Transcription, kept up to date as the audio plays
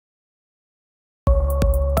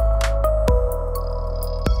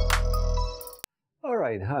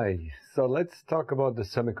right, hi. So let's talk about the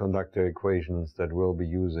semiconductor equations that we'll be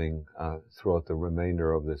using throughout the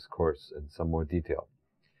remainder of this course in some more detail.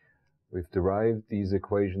 We've derived these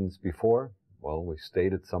equations before. Well, we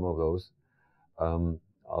stated some of those.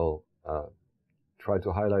 I'll try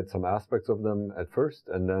to highlight some aspects of them at first,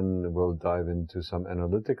 and then we'll dive into some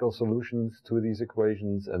analytical solutions to these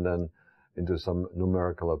equations, and then into some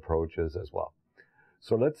numerical approaches as well.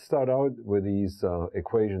 So let's start out with these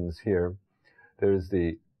equations here. There's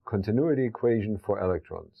the continuity equation for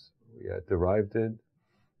electrons. We had derived it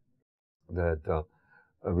that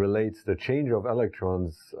relates the change of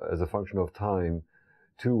electrons as a function of time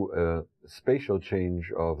to a spatial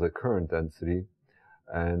change of the current density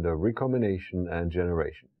and a recombination and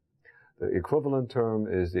generation. The equivalent term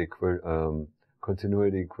is the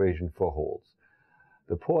continuity equation for holes.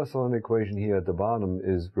 The Poisson equation here at the bottom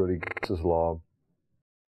is really Gauss's law,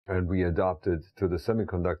 and we adopted to the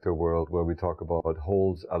semiconductor world, where we talk about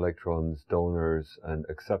holes, electrons, donors, and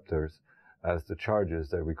acceptors as the charges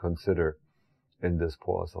that we consider in this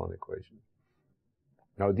Poisson equation.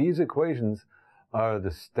 Now, these equations are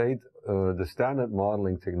the standard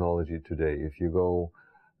modeling technology today. If you go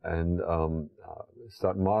and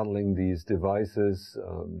start modeling these devices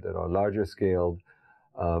that are larger scaled,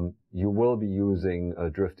 you will be using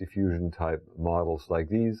drift diffusion type models like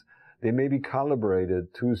these. They may be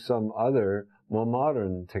calibrated to some other more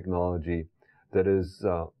modern technology that is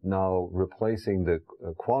now replacing the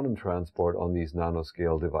quantum transport on these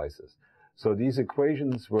nanoscale devices. So these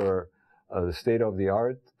equations were the state of the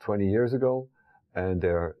art 20 years ago, and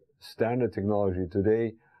they're standard technology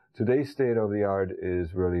today. Today's state of the art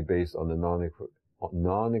is really based on the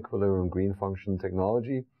non-equilibrium green function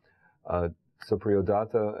technology. Supriyo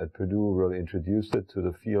at Purdue really introduced it to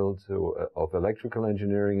the field of electrical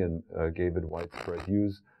engineering and gave it widespread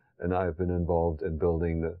use. And I have been involved in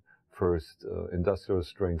building the first industrial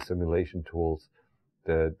strength simulation tools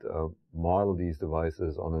that model these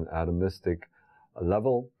devices on an atomistic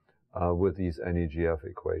level with these NEGF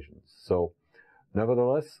equations. So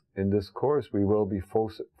nevertheless, in this course, we will be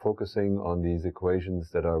focusing on these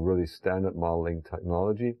equations that are really standard modeling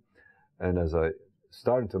technology. And as I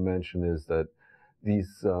started to mention, is that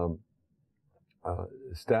these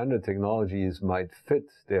standard technologies might fit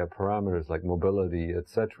their parameters like mobility,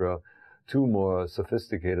 etc., to more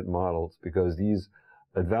sophisticated models, because these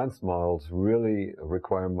advanced models really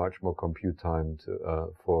require much more compute time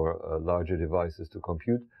for larger devices to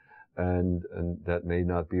compute, and that may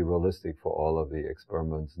not be realistic for all of the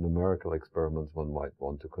experiments, numerical experiments one might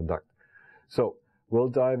want to conduct. So we'll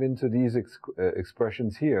dive into these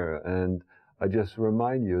expressions here, and I just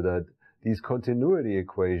remind you that these continuity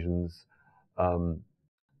equations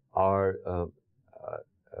are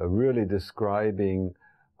really describing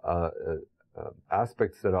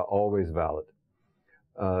aspects that are always valid.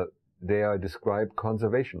 They are described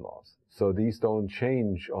conservation laws. So these don't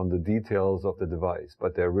change on the details of the device,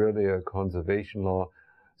 but they're really a conservation law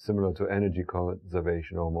similar to energy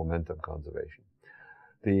conservation or momentum conservation.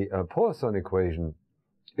 The Poisson equation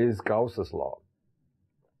is Gauss's law.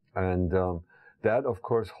 And that, of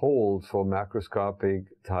course, holds for macroscopic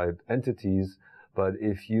type entities, but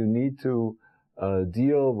if you need to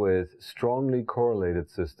deal with strongly correlated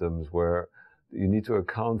systems where you need to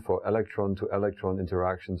account for electron-to-electron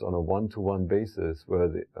interactions on a one-to-one basis,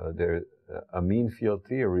 where a mean field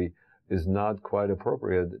theory is not quite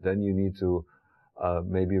appropriate, then you need to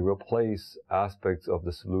maybe replace aspects of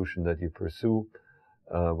the solution that you pursue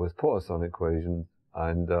with Poisson equation.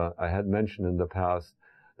 And I had mentioned in the past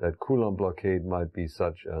that Coulomb blockade might be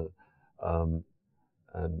such a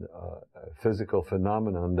physical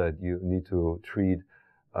phenomenon that you need to treat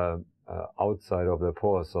outside of the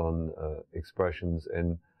Poisson expressions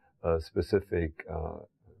in specific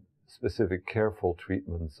careful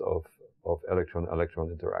treatments of electron-electron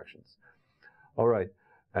interactions. All right,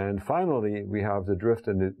 and finally we have the drift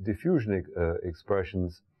and the diffusion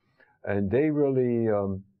expressions, and they really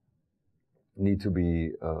need to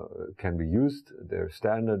be, can be used. They're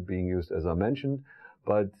standard being used, as I mentioned,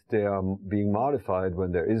 but they are being modified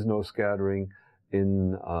when there is no scattering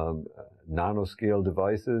in nanoscale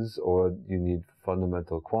devices, or you need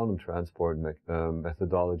fundamental quantum transport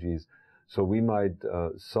methodologies. So we might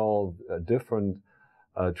solve different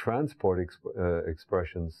transport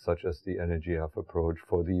expressions, such as the NEGF approach,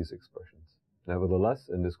 for these expressions. Nevertheless,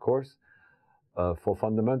 in this course, for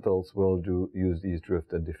fundamentals, we'll use these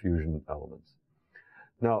drift and diffusion elements.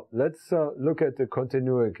 Now, let's look at the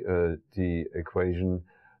continuity equation,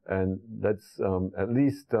 and let's at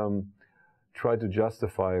least try to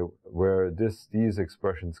justify where these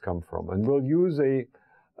expressions come from. And we'll use an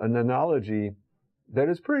analogy that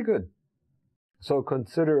is pretty good. So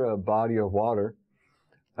consider a body of water,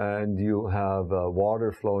 and you have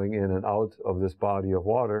water flowing in and out of this body of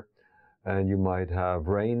water, and you might have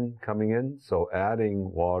rain coming in, so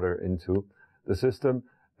adding water into the system,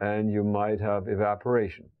 and you might have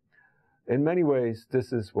evaporation. In many ways,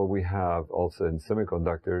 this is what we have also in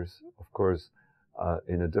semiconductors, of course,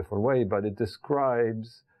 in a different way, but it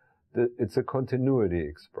describes, it's a continuity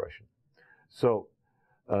expression. So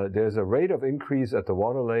there's a rate of increase at the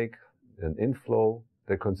water lake, an inflow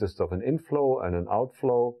that consists of an inflow and an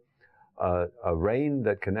outflow, a rain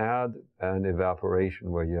that can add, and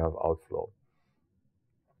evaporation where you have outflow.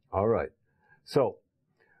 All right, so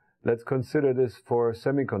let's consider this for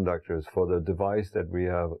semiconductors, for the device that we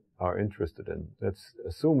are interested in. Let's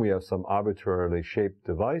assume we have some arbitrarily shaped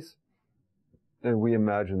device, and we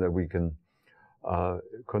imagine that we can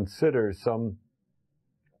consider some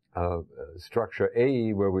structure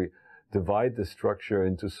A where we divide the structure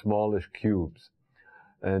into smallish cubes.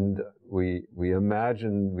 And we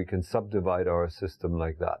imagine we can subdivide our system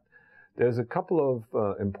like that. There's a couple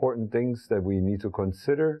of important things that we need to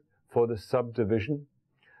consider for the subdivision.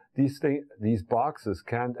 These boxes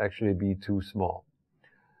can't actually be too small.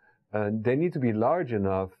 And they need to be large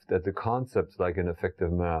enough that the concepts like an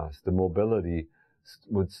effective mass, the mobility,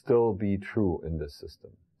 would still be true in this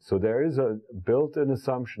system. So there is a built-in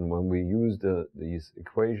assumption when we use these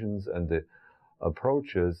equations and the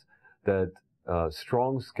approaches that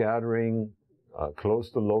strong scattering, close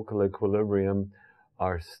to local equilibrium,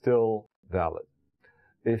 are still valid.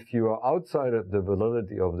 If you are outside of the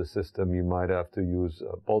validity of the system, you might have to use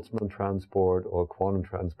Boltzmann transport or quantum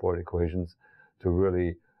transport equations to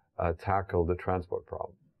really tackle the transport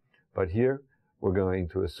problem. But here, we're going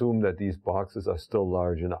to assume that these boxes are still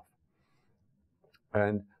large enough.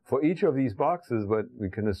 And for each of these boxes, but we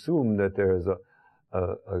can assume that there is a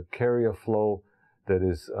carrier flow that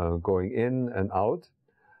is going in and out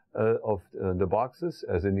of the boxes,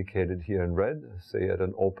 as indicated here in red, say at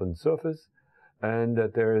an open surface, and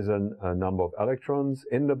that there is a number of electrons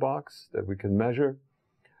in the box that we can measure,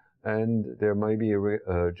 and there may be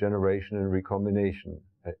a generation and recombination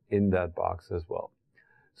in that box as well.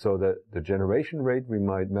 So that the generation rate we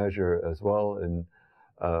might measure as well in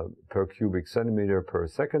per cubic centimeter per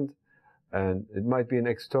second, and it might be an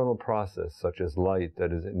external process such as light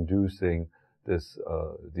that is inducing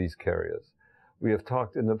these carriers. We have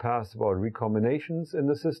talked in the past about recombinations in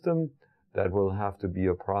the system. That will have to be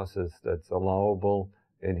a process that's allowable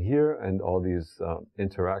in here, and all these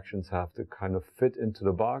interactions have to kind of fit into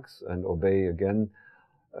the box and obey, again,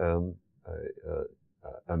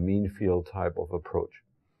 a mean field type of approach.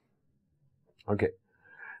 Okay,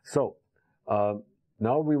 so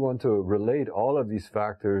now we want to relate all of these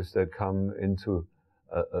factors that come into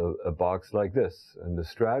a box like this. And the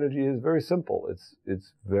strategy is very simple.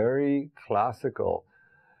 It's very classical.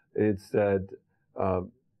 It's that the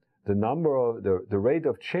rate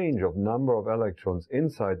of change of number of electrons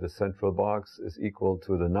inside the central box is equal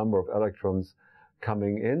to the number of electrons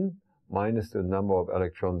coming in minus the number of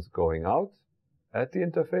electrons going out at the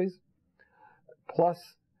interface,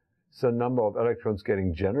 plus the number of electrons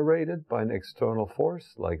getting generated by an external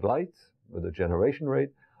force like light with a generation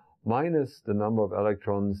rate, minus the number of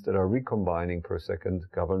electrons that are recombining per second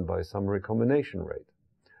governed by some recombination rate.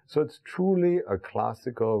 So it's truly a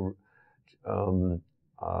classical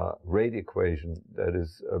rate equation that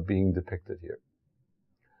is being depicted here.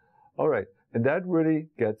 All right, and that really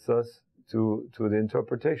gets us to the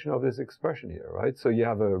interpretation of this expression here, right? So you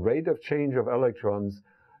have a rate of change of electrons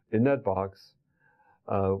in that box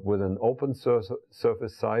with an open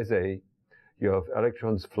surface size A. You have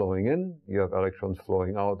electrons flowing in, you have electrons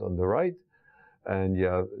flowing out on the right, and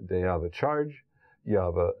they have a charge. You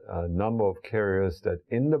have a number of carriers that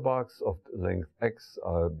in the box of length x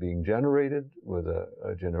are being generated with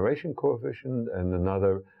a generation coefficient, and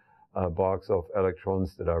another box of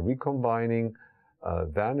electrons that are recombining,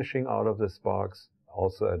 vanishing out of this box,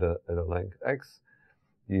 also at a length x.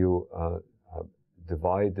 You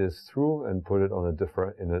divide this through and put it on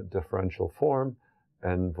in a differential form,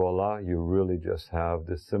 and voila, you really just have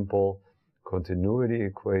this simple continuity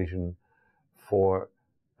equation for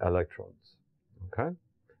electrons. Okay?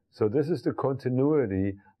 So this is the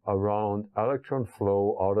continuity around electron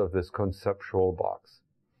flow out of this conceptual box.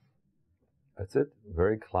 That's it.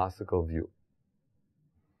 Very classical view.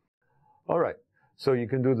 All right. So you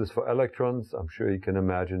can do this for electrons. I'm sure you can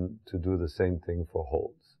imagine to do the same thing for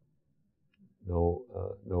holes. No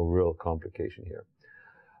real complication here.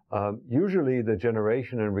 Usually the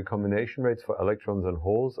generation and recombination rates for electrons and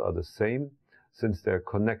holes are the same since they're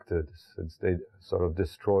connected, since they sort of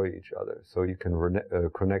destroy each other. So you can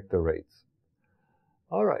connect the rates.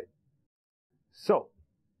 All right. So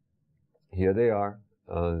here they are,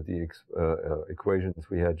 the equations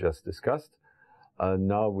we had just discussed.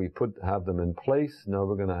 Now we have them in place. Now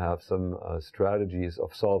we're going to have some strategies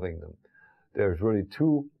of solving them. There's really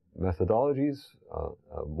two methodologies,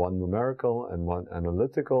 one numerical and one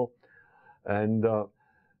analytical, and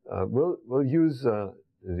we'll use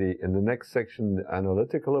in the next section the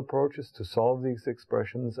analytical approaches to solve these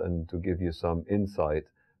expressions and to give you some insight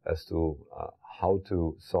as to how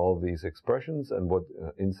to solve these expressions and what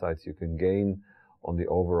insights you can gain on the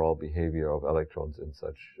overall behavior of electrons in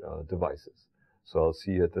such devices. So I'll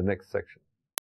see you at the next section.